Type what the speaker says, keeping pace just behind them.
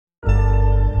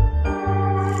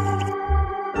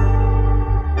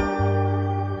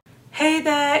Hey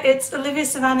there, it's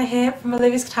Olivia-Savannah here from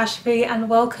Olivia's Catastrophe and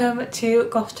welcome to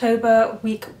Gothtober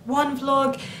week 1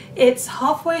 vlog. It's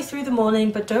halfway through the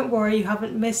morning, but don't worry, you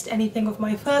haven't missed anything of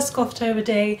my first Gothtober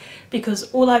day because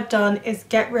all I've done is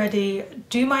get ready,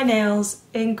 do my nails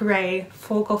in grey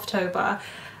for Gothtober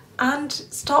and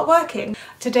start working.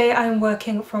 Today I'm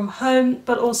working from home,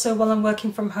 but also while I'm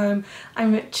working from home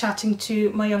I'm chatting to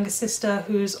my younger sister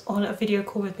who's on a video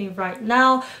call with me right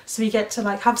now, so we get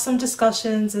to have some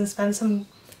discussions and spend some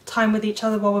time with each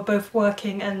other while we're both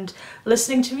working and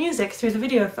listening to music through the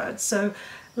video phone. So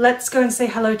let's go and say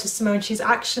hello to Simone. She's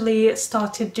actually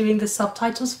started doing the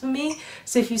subtitles for me,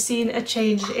 so if you've seen a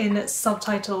change in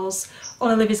subtitles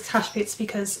on Olivia's Catastrophe, it's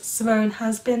because Simone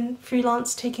has been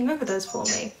freelance taking over those for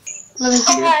me. Let me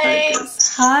see your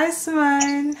focus. Hi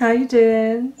Simone, how you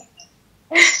doing?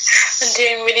 I'm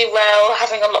doing really well,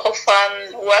 having a lot of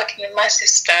fun working with my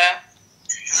sister.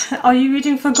 Are you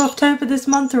reading for Gothtober this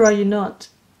month or are you not?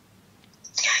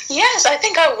 Yes, I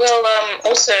think I will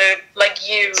also, like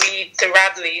you, read The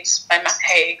Radleys by Matt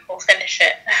Haig or finish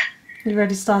it. You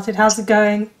already started, how's it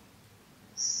going?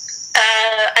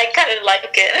 I kind of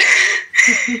like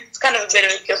it. It's kind of a bit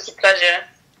of a guilty pleasure.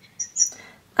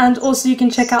 And also you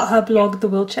can check out her blog, The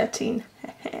Wheelchair Teen.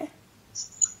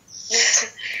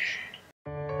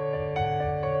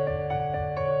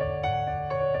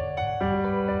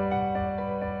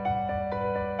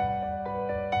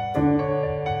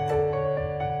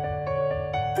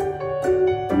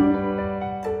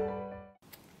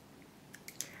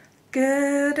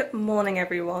 Good morning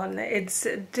everyone, it's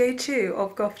day 2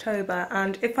 of Gothtober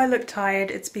and if I look tired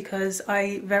it's because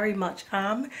I very much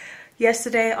am.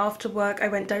 Yesterday after work I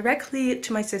went directly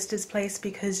to my sister's place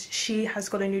because she has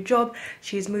got a new job.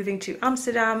 She's moving to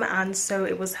Amsterdam and so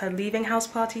it was her leaving house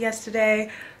party yesterday.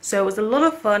 So it was a lot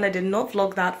of fun. I did not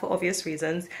vlog that for obvious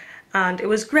reasons and it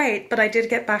was great, but I did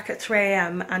get back at 3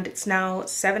 AM and it's now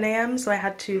 7 AM, so I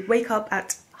had to wake up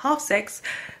at 6:30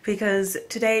 because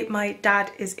today my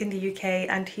dad is in the UK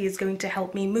and he is going to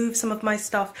help me move some of my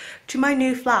stuff to my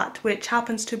new flat, which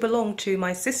happens to belong to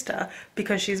my sister.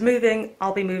 Because she's moving,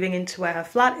 I'll be moving into where her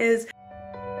flat is.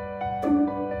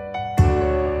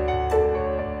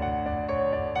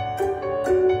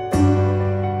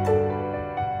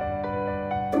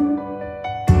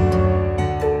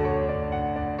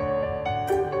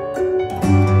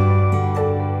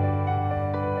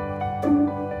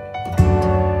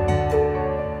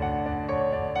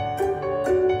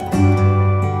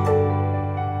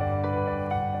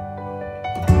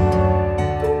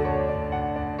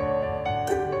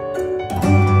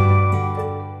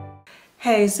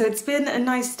 Hey, so it's been a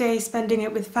nice day spending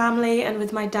it with family, and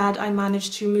with my dad I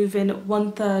managed to move in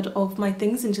 1/3 of my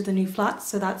things into the new flat,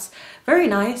 so that's very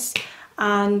nice.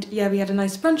 And yeah, we had a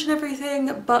nice brunch and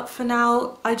everything, but for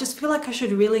now I just feel like I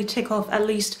should really tick off at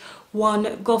least one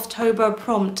Gothtober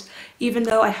prompt, even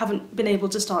though I haven't been able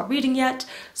to start reading yet.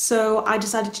 So I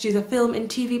decided to do the film and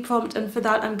TV prompt, and for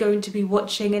that I'm going to be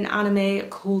watching an anime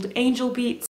called Angel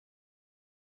Beats.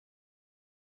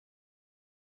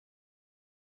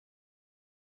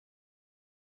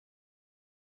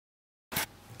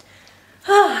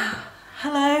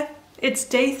 Hello, it's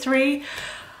day 3.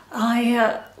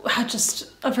 I had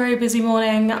just a very busy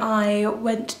morning. I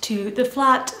went to the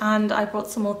flat and I brought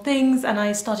some more things and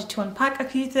I started to unpack a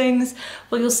few things.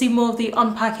 Well, you'll see more of the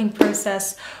unpacking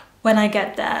process when I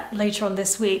get there later on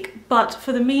this week. But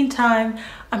for the meantime,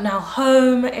 I'm now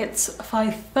home. It's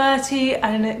 5:30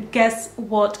 and guess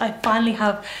what? I finally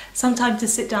have some time to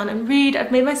sit down and read.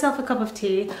 I've made myself a cup of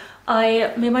tea.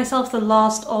 I made myself the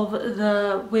last of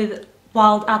the with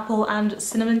wild apple and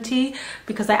cinnamon tea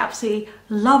because I absolutely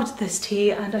loved this tea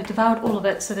and I devoured all of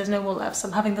it, so there's no more left. So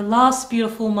I'm having the last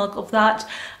beautiful mug of that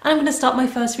and I'm going to start my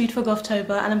first read for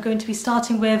Gothtober, and I'm going to be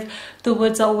starting with The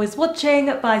Woods Are Always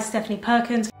Watching by Stephanie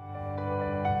Perkins.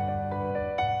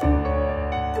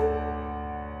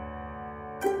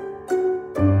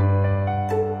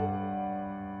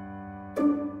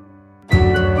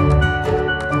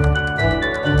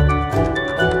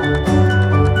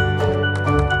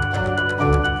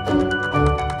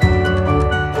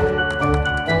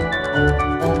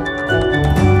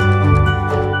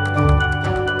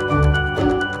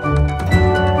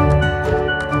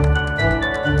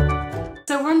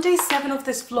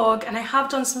 This vlog and I have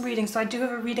done some reading, so I do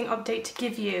have a reading update to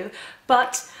give you,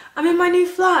 but I'm in my new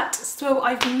flat, so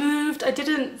I've moved. I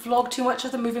didn't vlog too much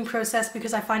of the moving process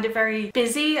because I find it very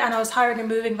busy and I was hiring a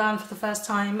moving van for the first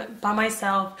time by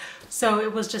myself, so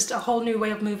it was just a whole new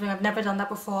way of moving. I've never done that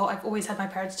before. I've always had my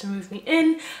parents to move me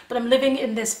in, but I'm living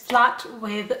in this flat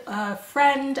with a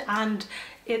friend and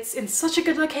it's in such a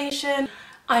good location.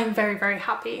 I'm very, very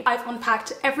happy. I've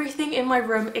unpacked everything in my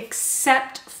room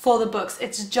except for the books.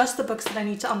 It's just the books that I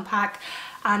need to unpack,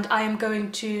 and I am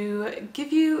going to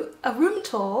give you a room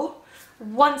tour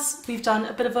once we've done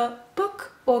a bit of a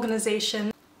book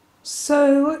organization.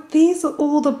 So these are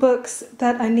all the books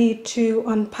that I need to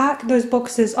unpack. Those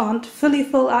boxes aren't fully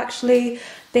full actually.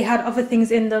 They had other things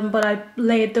in them, but I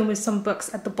layered them with some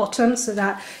books at the bottom so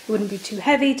that it wouldn't be too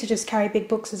heavy to just carry big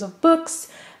boxes of books.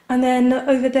 And then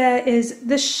over there is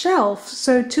the shelf.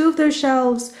 So two of those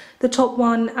shelves, the top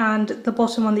one and the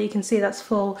bottom one that you can see that's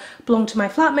full, belong to my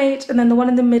flatmate. And then the one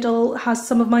in the middle has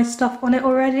some of my stuff on it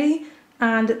already.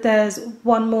 And there's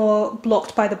one more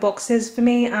blocked by the boxes for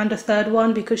me, and a third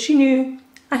one because she knew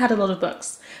I had a lot of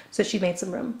books, so she made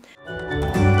some room.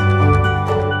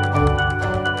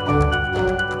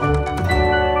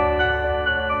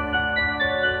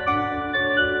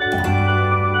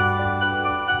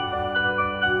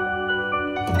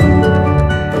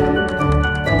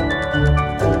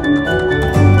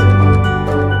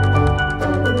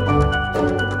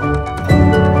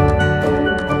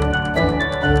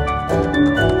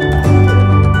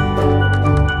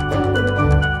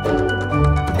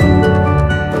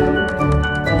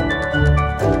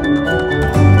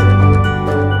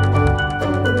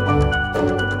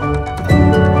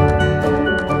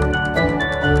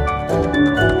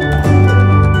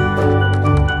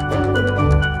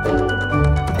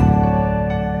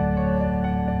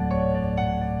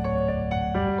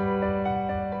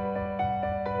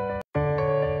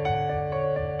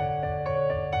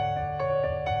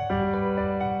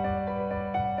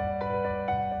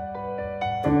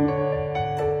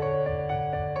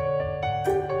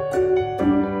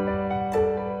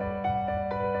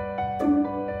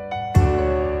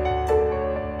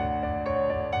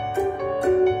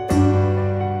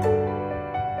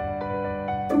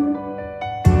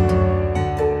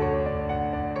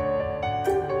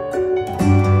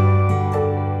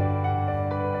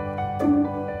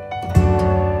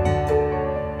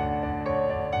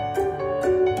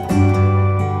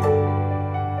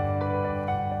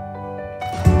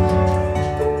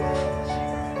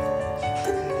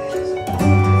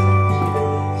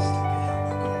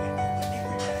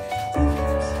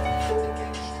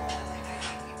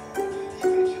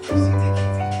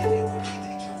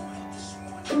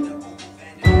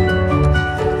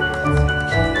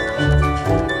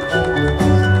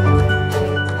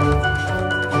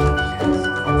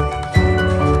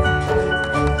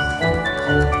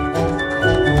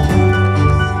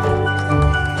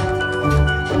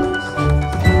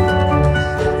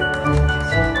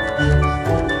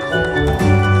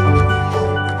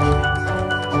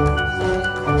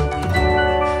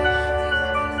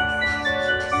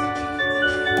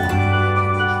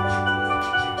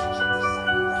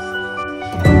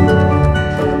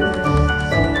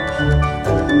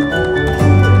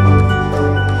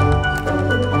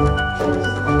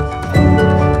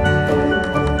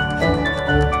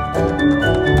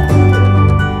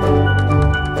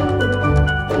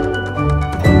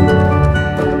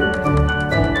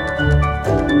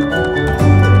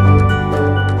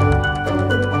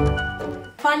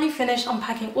 Finished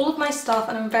unpacking all of my stuff,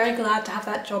 and I'm very glad to have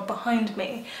that job behind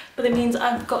me, but it means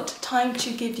I've got time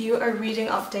to give you a reading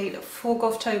update for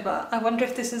Gothtober. I wonder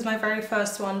if this is my very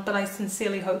first one, but I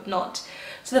sincerely hope not.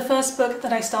 So the first book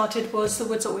that I started was The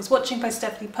Woods Always Watching by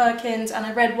Stephanie Perkins, and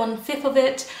I read 1/5 of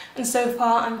it, and so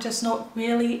far I'm just not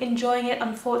really enjoying it,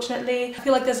 unfortunately. I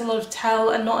feel like there's a lot of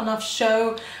tell and not enough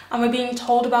show, and we're being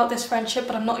told about this friendship,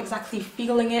 but I'm not exactly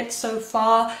feeling it so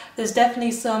far. There's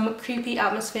definitely some creepy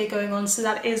atmosphere going on, so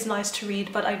that is nice to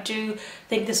read, but I do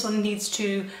think this one needs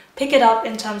to pick it up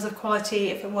in terms of quality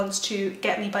if it wants to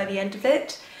get me by the end of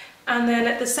it. And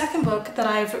then the second book that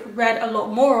I've read a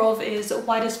lot more of is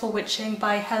White is for Witching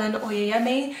by Helen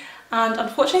Oyeyemi, and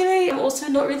unfortunately I'm also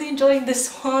not really enjoying this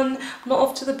one. I'm not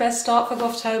off to the best start for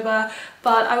Gothtober,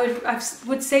 but I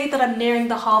would say that I'm nearing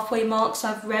the halfway mark, so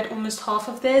I've read almost half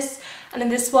of this. And in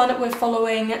this one we're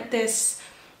following this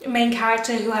main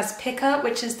character who has picker,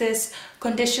 which is this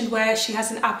condition where she has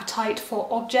an appetite for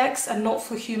objects and not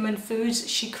for human foods.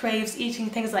 She craves eating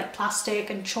things like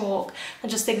plastic and chalk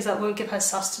and just things that won't give her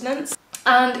sustenance.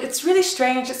 And it's really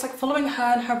strange. It's like following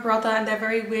her and her brother and their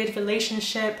very weird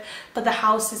relationship, but the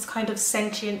house is kind of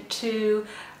sentient too,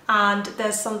 and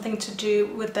there's something to do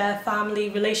with their family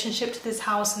relationship to this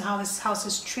house and how this house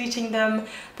is treating them.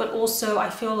 But also I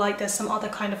feel like there's some other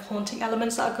kind of haunting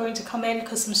elements that are going to come in,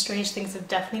 because some strange things have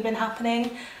definitely been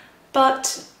happening.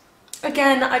 But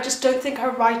again, I just don't think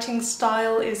her writing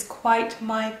style is quite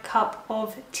my cup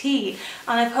of tea.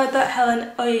 And I've heard that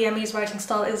Helen Oyeyemi's writing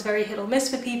style is very hit or miss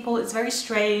for people. It's very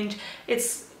strange.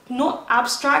 It's not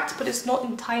abstract, but it's not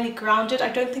entirely grounded. I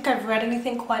don't think I've read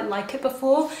anything quite like it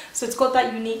before, so it's got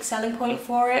that unique selling point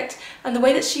for it. And the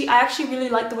way that I actually really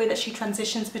like the way that she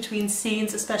transitions between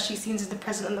scenes, especially scenes in the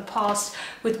present and the past,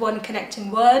 with one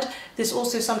connecting word. There's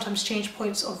also sometimes change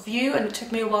points of view, and it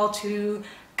took me a while to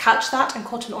catch that and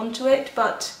cotton onto it,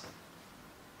 but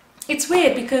it's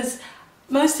weird because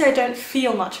mostly I don't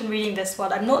feel much when reading this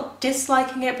one. I'm not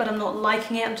disliking it, but I'm not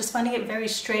liking it. I'm just finding it very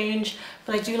strange,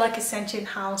 but I do like a sentient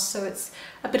house, so it's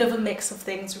a bit of a mix of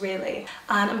things really.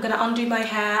 And I'm going to undo my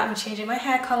hair. I'm changing my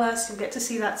hair colour, so you'll get to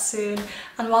see that soon.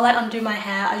 And while I undo my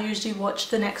hair, I usually watch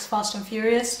the next Fast and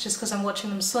Furious, just because I'm watching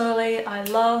them slowly. I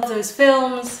love those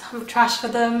films. I'm trash for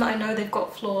them. I know they've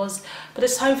got flaws, but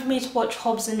it's time for me to watch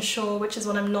Hobbs and Shaw, which is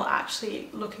what I'm not actually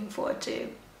looking forward to.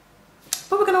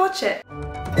 But we're going to watch it.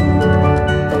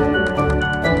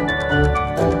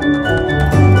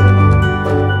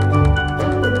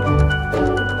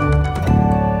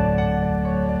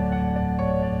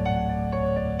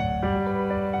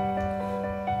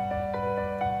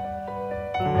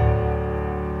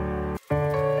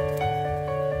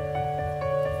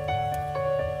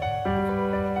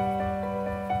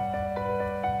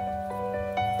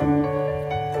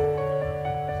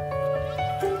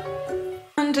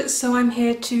 So I'm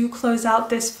here to close out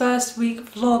this first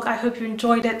week vlog. I hope you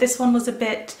enjoyed it. This one was a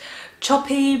bit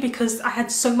choppy because I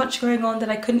had so much going on that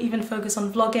I couldn't even focus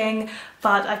on vlogging,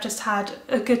 but I've just had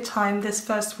a good time this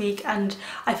first week, and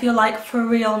I feel like for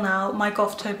real now my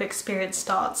Gothtober experience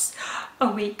starts a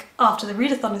week after the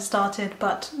readathon has started,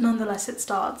 but nonetheless it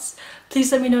starts.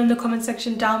 Please let me know in the comment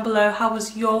section down below, how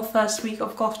was your first week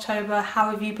of Gothtober? How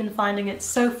have you been finding it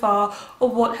so far, or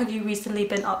what have you recently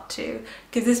been up to?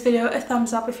 Give this video a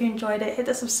thumbs up if you enjoyed it, hit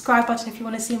the subscribe button if you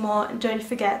want to see more, and don't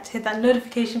forget to hit that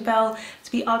notification bell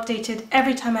to be updated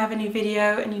every time I have a new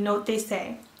video. And you know what they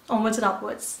say, onwards and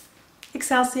upwards.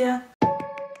 Excelsior!